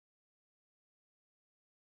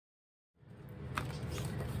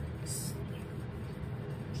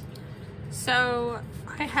So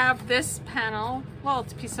I have this panel, well,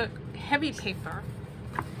 it's a piece of heavy paper.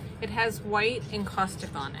 It has white and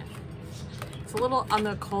caustic on it. It's a little on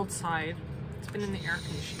the cold side. It's been in the air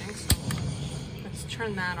conditioning, so let's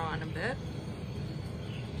turn that on a bit.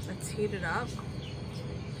 Let's heat it up.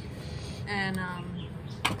 And I'm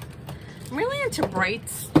really into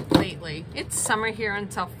brights lately. It's summer here in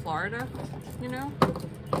South Florida, you know?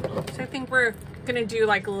 So I think we're gonna do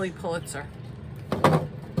like Lily Pulitzer.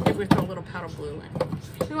 Maybe we throw a little powder blue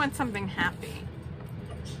in. We want something happy.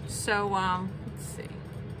 So let's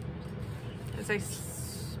see.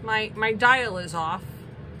 My dial is off,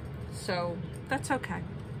 so that's okay.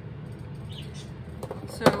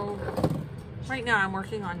 So right now I'm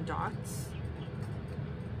working on dots.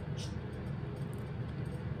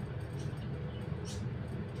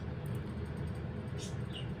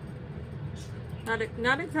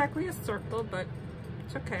 Not exactly a circle, but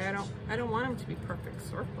it's okay. I don't want them to be perfect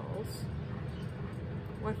circles.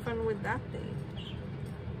 What fun would that be?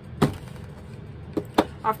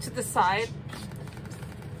 Off to the side,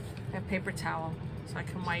 I have paper towel so I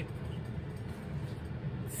can wipe.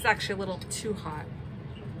 It's actually a little too hot.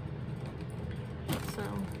 So,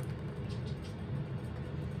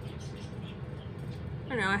 I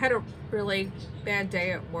don't know, I had a really bad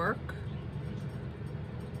day at work.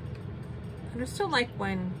 And I still like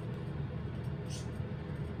when,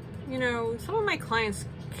 you know, some of my clients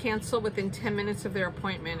cancel within 10 minutes of their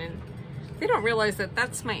appointment and they don't realize that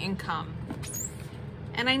that's my income.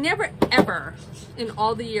 And I never ever in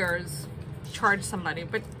all the years charge somebody,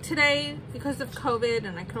 but today because of COVID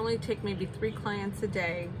and I can only take maybe 3 clients a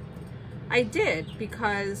day, I did,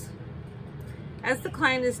 because as the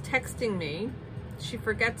client is texting me, she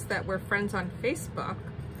forgets that we're friends on Facebook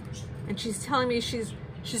and she's telling me she's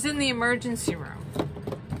in the emergency room.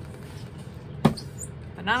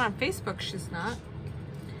 But not on Facebook, she's not.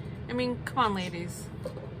 I mean, come on, ladies.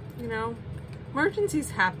 You know,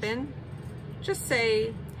 emergencies happen. Just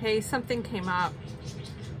say, hey, something came up.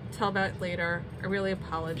 Tell about it later. I really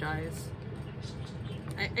apologize.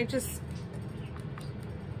 I just,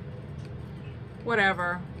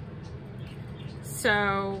 whatever.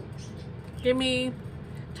 So, give me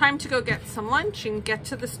time to go get some lunch and get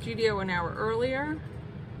to the studio an hour earlier.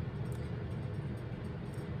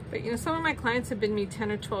 But you know, some of my clients have been with me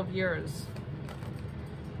 10 or 12 years.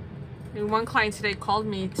 And one client today called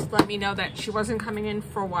me to let me know that she wasn't coming in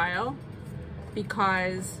for a while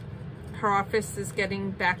because her office is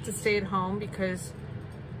getting back to stay at home because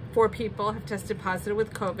 4 people have tested positive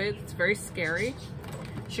with COVID. It's very scary.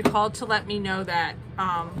 She called to let me know that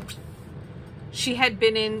she had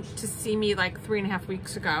been in to see me like 3.5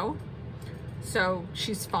 weeks ago. So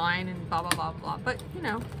she's fine and blah, blah, blah, blah. But you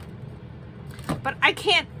know, but I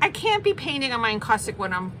can't be painting on my encaustic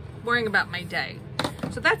when I'm worrying about my day.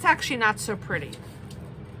 So that's actually not so pretty.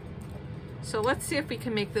 So let's see if we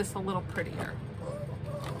can make this a little prettier.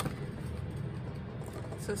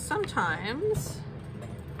 So sometimes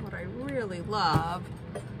what I really love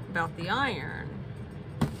about the iron,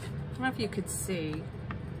 I don't know if you could see,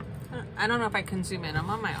 I don't know if I can zoom in. I'm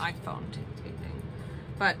on my iPhone taping,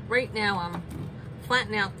 but right now I'm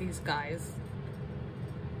flattening out these guys.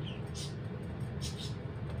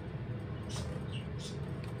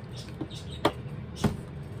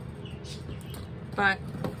 But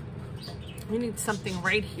we need something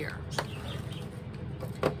right here.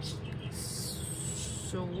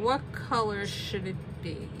 So what color should it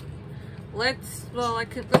be? Let's do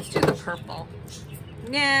the purple.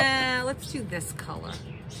 Yeah, let's do this color.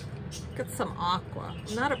 Get some aqua.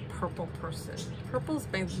 I'm not a purple person. Purple's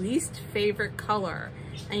my least favorite color.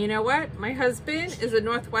 And you know what? My husband is a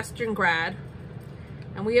Northwestern grad,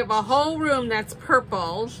 and we have a whole room that's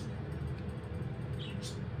purple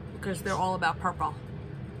because they're all about purple.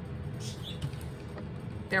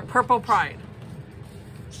 They're purple pride.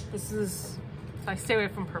 I stay away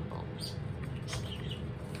from purple.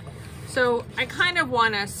 So I kind of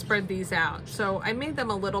want to spread these out. So I made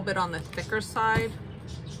them a little bit on the thicker side.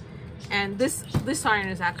 And this iron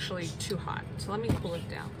is actually too hot. So let me cool it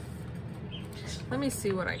down. Let me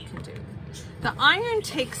see what I can do. The iron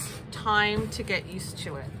takes time to get used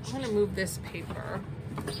to it. I'm going to move this paper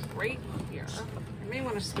right here. I may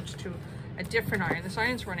want to switch to a different iron. This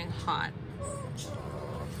iron's running hot.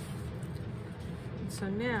 And so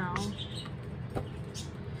now,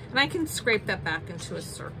 and I can scrape that back into a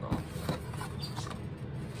circle.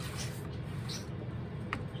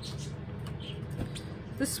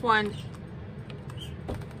 This one,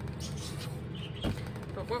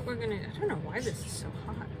 but what we're gonna, I don't know why this is so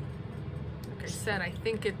hot. Like I said, I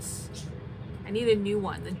think I need a new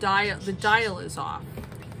one. The dial is off.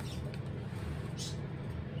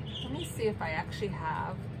 Let me me see if I actually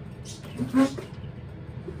have.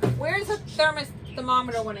 Where's a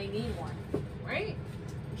thermometer when I need one, right?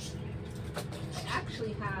 I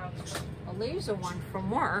actually have a laser one from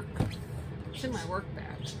work. It's in my work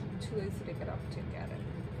bag. I'm too lazy to get up to get it.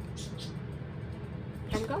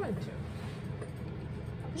 I'm going to.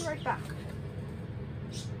 I'll be right back.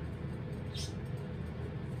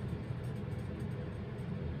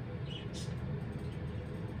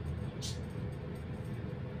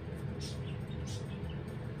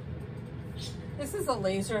 This is a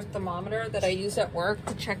laser thermometer that I use at work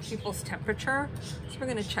to check people's temperature. So we're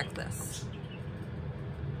going to check this.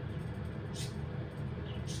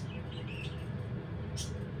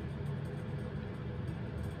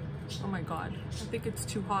 Oh my God, I think it's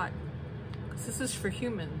too hot. Because this is for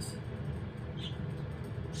humans.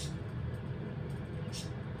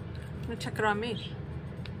 I'm going to check it on me.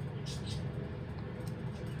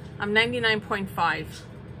 I'm 99.5.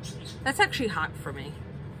 That's actually hot for me.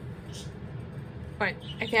 But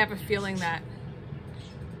I can have a feeling that,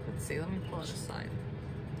 let's see, let me pull it aside.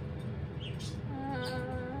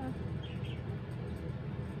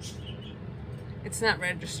 It's not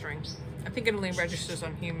registering. I think it only registers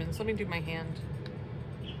on humans. Let me do my hand.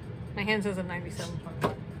 My hand says a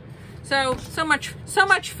 97.1. So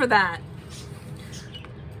much for that.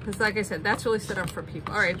 Because like I said, that's really set up for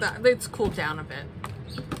people. All right, it's cooled down a bit.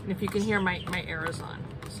 And if you can hear my air is on.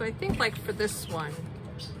 So I think like for this one,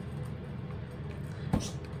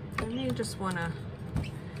 I may just want to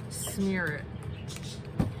smear it.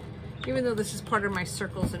 Even though this is part of my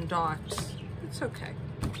circles and dots, it's okay.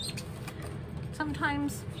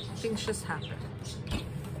 Sometimes things just happen.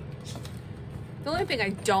 The only thing I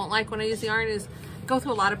don't like when I use the iron is I go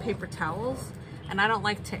through a lot of paper towels, and I don't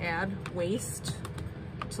like to add waste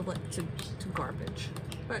to garbage,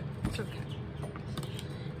 but it's okay.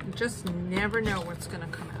 You just never know what's going to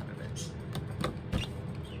come out of it.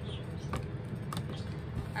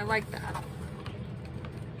 I like that.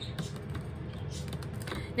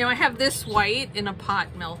 Now I have this white in a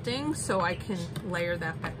pot melting, so I can layer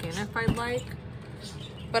that back in if I'd like.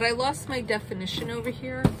 But I lost my definition over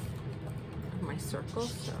here of my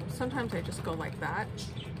circles, so sometimes I just go like that.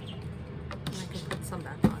 And I can put some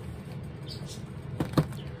back on.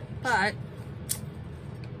 But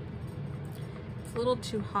it's a little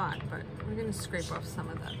too hot, but we're going to scrape off some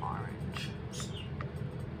of that orange.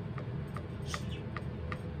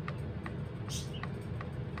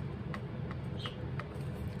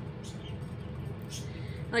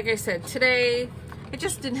 Like I said, today I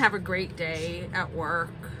just didn't have a great day at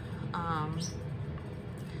work.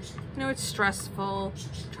 You know, it's stressful,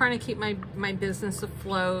 trying to keep my business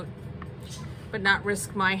afloat, but not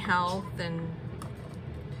risk my health. And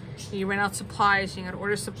you run out supplies, you gotta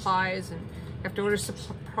order supplies, and you have to order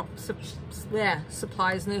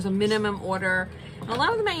supplies, and there's a minimum order. And a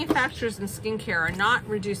lot of the manufacturers in skincare are not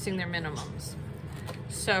reducing their minimums.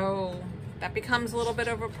 So that becomes a little bit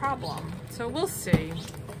of a problem. So we'll see.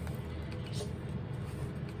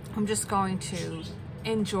 I'm just going to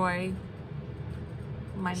enjoy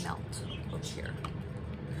my melt over here.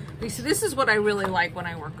 You see, this is what I really like when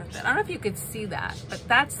I work with it. I don't know if you could see that, but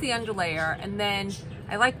that's the underlayer. And then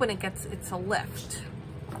I like when it's a lift.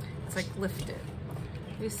 It's like lifted.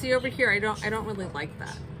 You see over here, I don't really like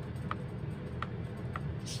that.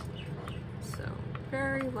 So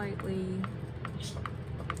very lightly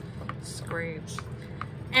scrape.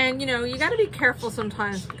 And you know, you got to be careful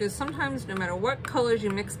sometimes, because sometimes no matter what colors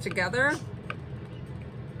you mix together,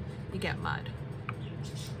 you get mud.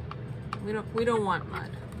 We don't want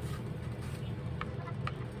mud.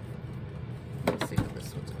 Let's see what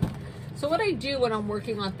this one's going. So what I do when I'm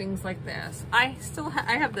working on things like this, I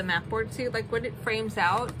have the mat board. See, like when it frames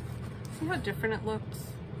out, see how different it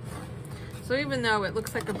looks? So even though it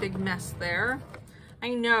looks like a big mess there,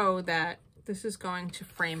 I know that this is going to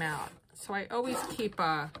frame out. So I always keep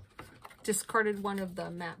a discarded one of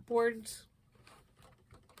the mat boards.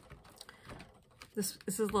 This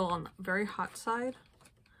is a little on the very hot side,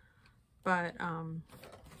 but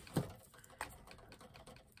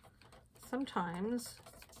sometimes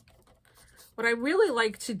what I really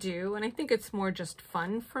like to do, and I think it's more just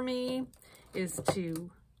fun for me, is I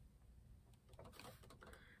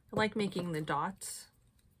like making the dots.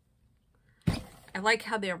 I like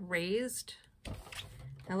how they're raised.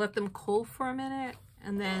 I let them cool for a minute,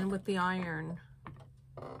 and then with the iron.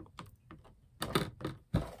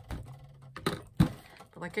 But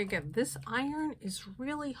like again, this iron is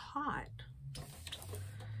really hot.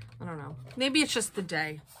 I don't know. Maybe it's just the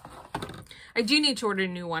day. I do need to order a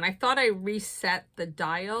new one. I thought I reset the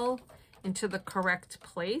dial into the correct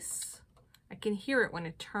place. I can hear it when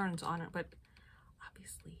it turns on it, but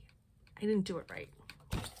obviously I didn't do it right.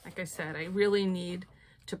 Like I said, I really need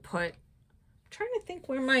to put, I'm trying to think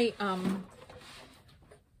where my, I'm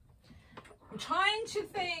trying to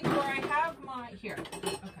think where I have my, here,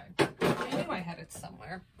 okay. I knew I had it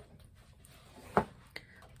somewhere.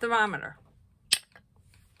 Thermometer.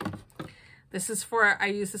 This is for, I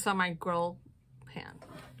use this on my grill pan.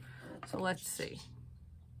 So let's see.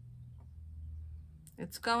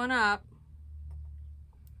 It's going up.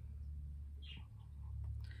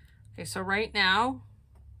 Okay, so right now,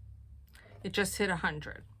 it just hit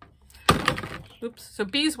 100. Oops, so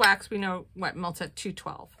beeswax, we know what melts at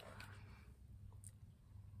 212.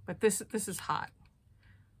 But this is hot.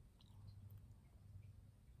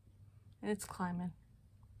 And it's climbing.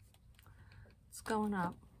 It's going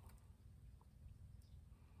up.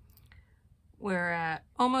 We're at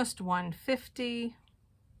almost 150.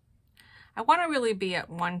 I want to really be at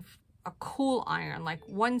a cool iron, like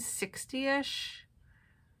 160-ish.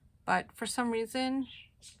 But for some reason,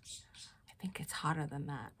 I think it's hotter than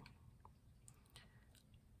that.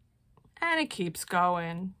 And it keeps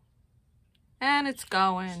going. And it's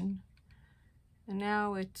going. And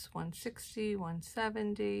now it's 160,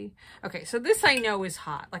 170. Okay, so this I know is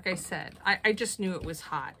hot. Like I said, I just knew it was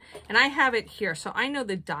hot. And I have it here, so I know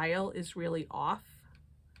the dial is really off,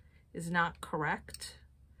 is not correct.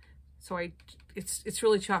 So it's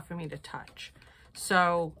really too hot for me to touch.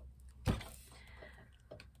 So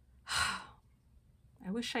I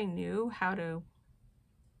wish I knew how to,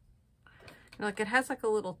 like it has like a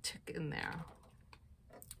little tick in there.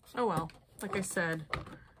 Oh well, like I said,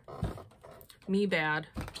 me bad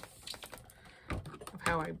of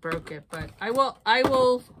how I broke it, but I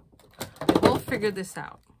will figure this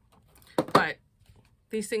out. But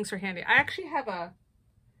these things are handy. I actually have a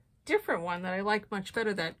different one that I like much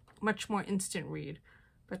better, that much more instant read,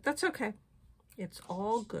 but that's okay. It's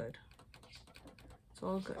all good. It's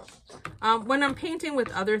all good. When I'm painting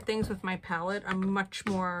with other things with my palette, I'm much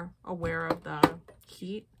more aware of the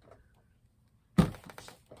heat.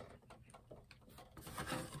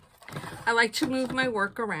 I like to move my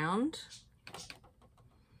work around.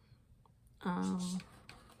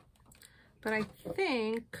 But I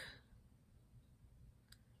think,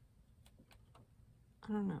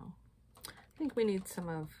 I don't know. I think we need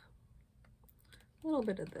a little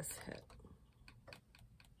bit of this hit.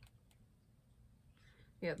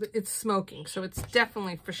 Yeah, it's smoking, so it's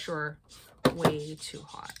definitely for sure way too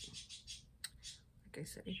hot. Like I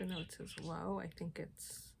said, even though it says low, I think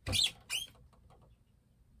it's,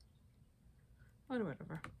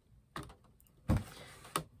 whatever.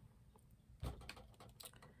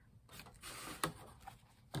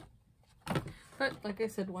 But like I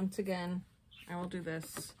said, once again, I will do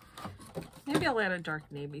this. Maybe I'll add a dark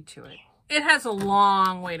navy to it. It has a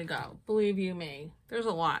long way to go, believe you me. There's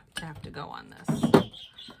a lot to have to go on this.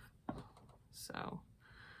 So,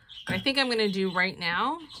 what I think I'm gonna do right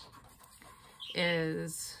now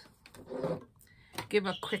is give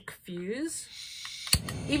a quick fuse.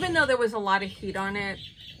 Even though there was a lot of heat on it,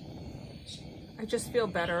 I just feel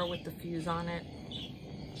better with the fuse on it.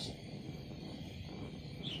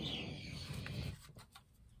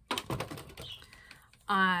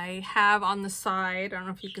 I have on the side, I don't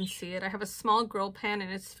know if you can see it, I have a small grill pan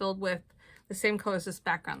and it's filled with the same color as this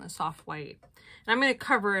background, the soft white. And I'm going to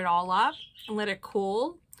cover it all up and let it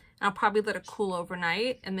cool. And I'll probably let it cool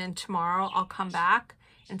overnight, and then tomorrow I'll come back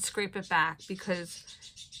and scrape it back because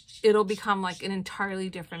it'll become like an entirely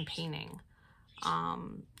different painting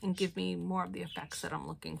and give me more of the effects that I'm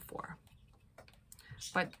looking for.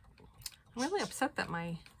 But I'm really upset that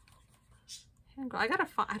my hand, I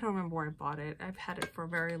don't remember where I bought it. I've had it for a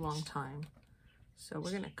very long time. So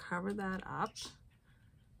we're going to cover that up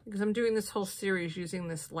because I'm doing this whole series using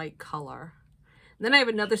this light color. And then I have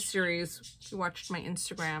another series. If you watched my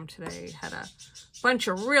Instagram today, had a bunch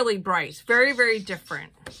of really bright, very, very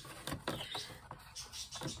different.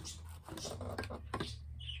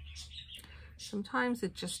 Sometimes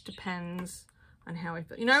it just depends on how I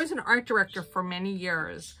feel. You know, I was an art director for many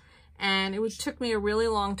years, and it took me a really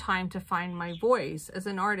long time to find my voice as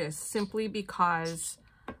an artist, simply because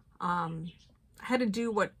I had to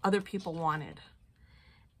do what other people wanted.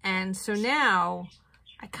 And so now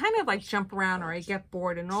I kind of like jump around, or I get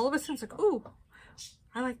bored, and all of a sudden it's like, ooh,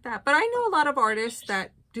 I like that. But I know a lot of artists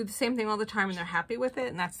that do the same thing all the time and they're happy with it,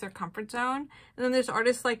 and that's their comfort zone. And then there's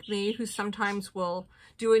artists like me who sometimes will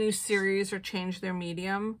do a new series or change their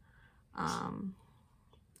medium. And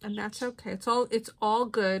that's okay. It's all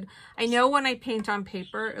good. I know when I paint on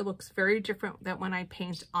paper, it looks very different than when I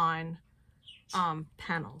paint on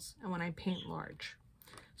panels and when I paint large.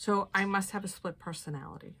 So I must have a split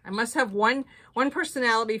personality. I must have one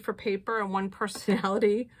personality for paper and one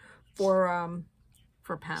personality for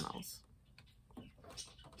panels.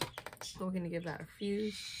 So we're going to give that a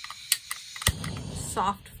fuse.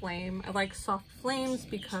 Soft flame. I like soft flames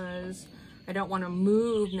because I don't want to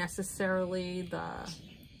move necessarily the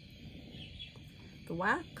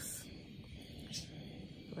wax.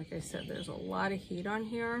 Like I said, there's a lot of heat on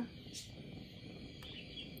here.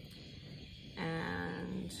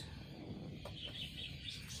 And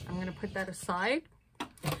I'm going to put that aside.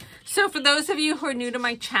 So for those of you who are new to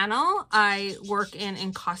my channel, I work in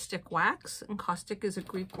encaustic wax. Encaustic is a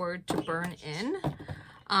Greek word to burn in.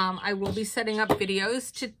 I will be setting up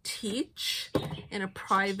videos to teach in a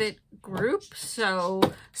private group. So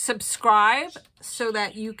subscribe so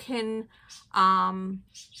that you can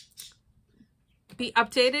be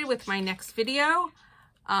updated with my next video.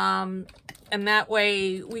 And that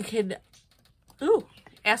way we could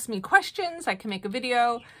ask me questions. I can make a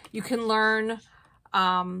video. You can learn.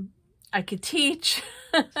 I could teach.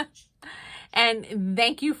 And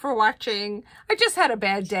thank you for watching. I just had a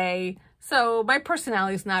bad day, so my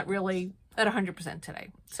personality is not really at 100% today.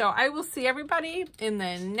 So I will see everybody in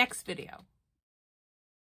the next video.